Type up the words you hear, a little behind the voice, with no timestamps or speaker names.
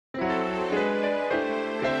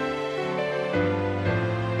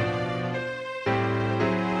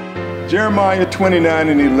Jeremiah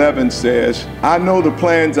 29:11 says, I know the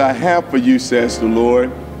plans I have for you, says the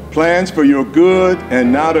Lord, plans for your good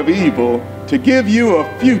and not of evil, to give you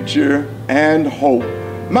a future and hope.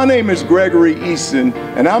 My name is Gregory Eason,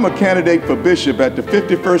 and I'm a candidate for bishop at the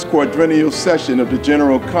 51st Quadrennial Session of the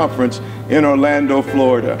General Conference in Orlando,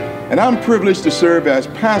 Florida. And I'm privileged to serve as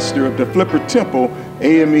pastor of the Flipper Temple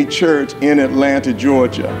AME Church in Atlanta,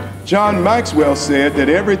 Georgia. John Maxwell said that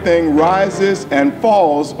everything rises and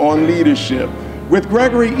falls on leadership. With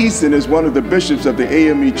Gregory Eason as one of the bishops of the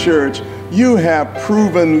AME Church, you have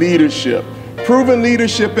proven leadership. Proven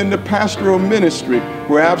leadership in the pastoral ministry,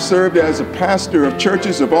 where I've served as a pastor of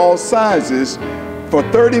churches of all sizes for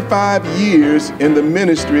 35 years in the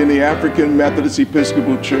ministry in the African Methodist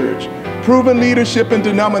Episcopal Church. Proven leadership in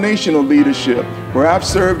denominational leadership, where I've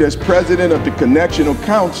served as president of the Connectional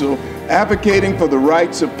Council, advocating for the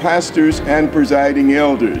rights of pastors and presiding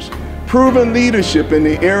elders. Proven leadership in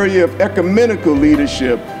the area of ecumenical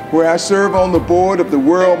leadership, where I serve on the board of the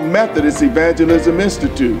World Methodist Evangelism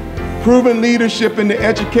Institute. Proven leadership in the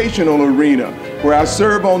educational arena, where I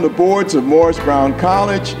serve on the boards of Morris Brown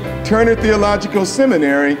College, Turner Theological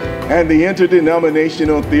Seminary, and the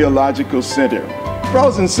Interdenominational Theological Center.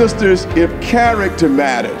 Brothers and sisters, if character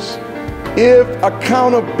matters, if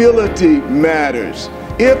accountability matters,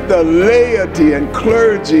 if the laity and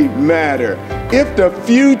clergy matter, if the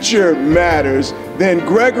future matters, then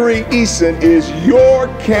Gregory Eason is your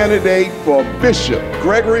candidate for bishop.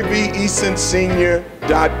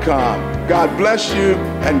 GregoryVEasonSenior.com. God bless you,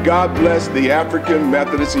 and God bless the African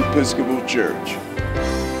Methodist Episcopal Church.